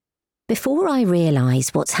Before I realise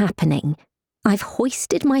what's happening, I've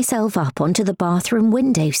hoisted myself up onto the bathroom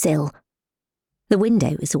windowsill. The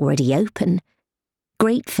window is already open.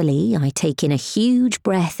 Gratefully, I take in a huge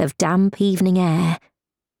breath of damp evening air.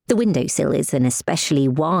 The windowsill is an especially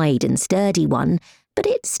wide and sturdy one, but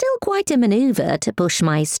it's still quite a manoeuvre to push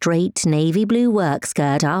my straight navy blue work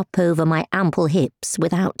skirt up over my ample hips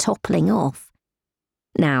without toppling off.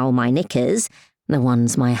 Now my knickers, the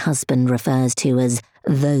ones my husband refers to as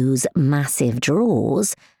those massive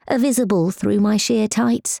drawers, are visible through my sheer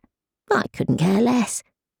tights. I couldn't care less.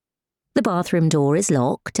 The bathroom door is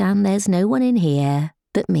locked and there's no one in here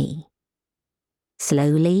but me.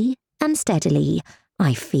 Slowly and steadily,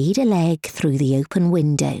 I feed a leg through the open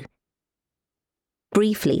window.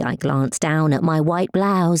 Briefly, I glance down at my white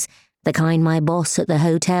blouse, the kind my boss at the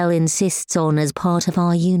hotel insists on as part of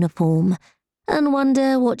our uniform, and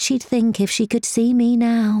wonder what she'd think if she could see me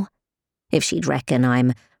now. If she'd reckon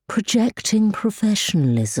I'm projecting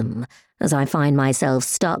professionalism as I find myself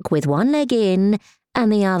stuck with one leg in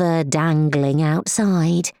and the other dangling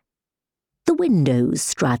outside. The windows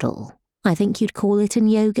straddle, I think you'd call it in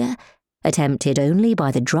yoga, attempted only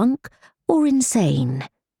by the drunk or insane.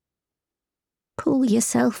 Pull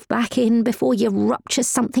yourself back in before you rupture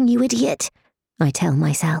something, you idiot, I tell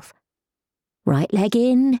myself. Right leg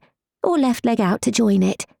in, or left leg out to join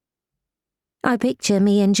it. I picture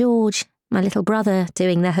me and George, my little brother,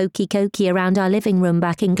 doing the hokey-cokey around our living room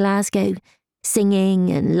back in Glasgow, singing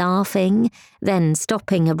and laughing, then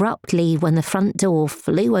stopping abruptly when the front door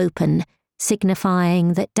flew open,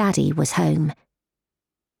 signifying that Daddy was home.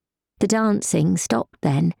 The dancing stopped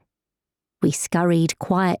then. We scurried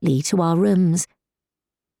quietly to our rooms.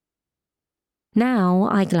 Now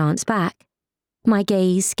I glance back, my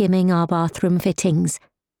gaze skimming our bathroom fittings.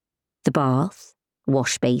 The bath,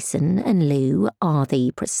 wash basin and loo are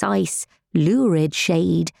the precise, lurid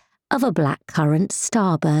shade of a blackcurrant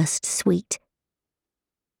starburst sweet.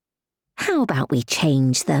 How about we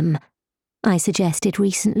change them? I suggested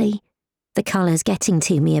recently, the colours getting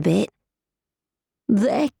to me a bit.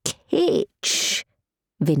 They're kitsch,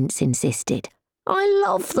 Vince insisted. I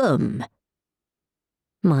love them.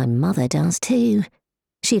 My mother does too.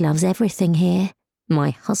 She loves everything here,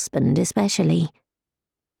 my husband especially.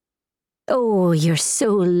 Oh, you're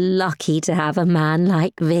so lucky to have a man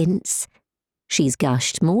like Vince. She's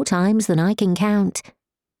gushed more times than I can count.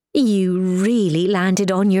 You really landed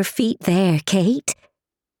on your feet there, Kate.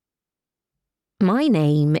 My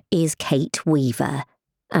name is Kate Weaver,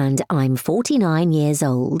 and I'm 49 years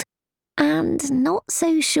old, and not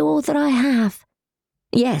so sure that I have.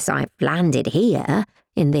 Yes, I've landed here,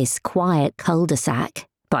 in this quiet cul-de-sac,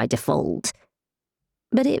 by default.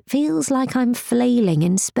 But it feels like I'm flailing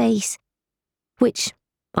in space. Which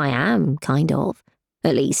I am, kind of.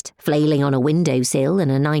 At least flailing on a windowsill in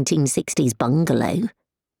a 1960s bungalow.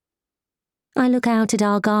 I look out at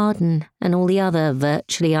our garden and all the other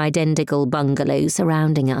virtually identical bungalows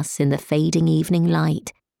surrounding us in the fading evening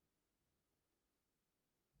light.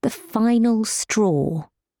 The final straw,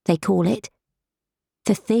 they call it.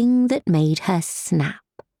 The thing that made her snap.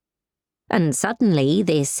 And suddenly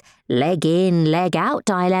this leg in, leg out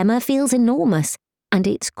dilemma feels enormous, and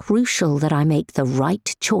it's crucial that I make the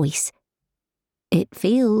right choice. It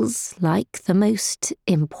feels like the most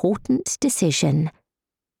important decision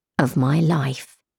of my life.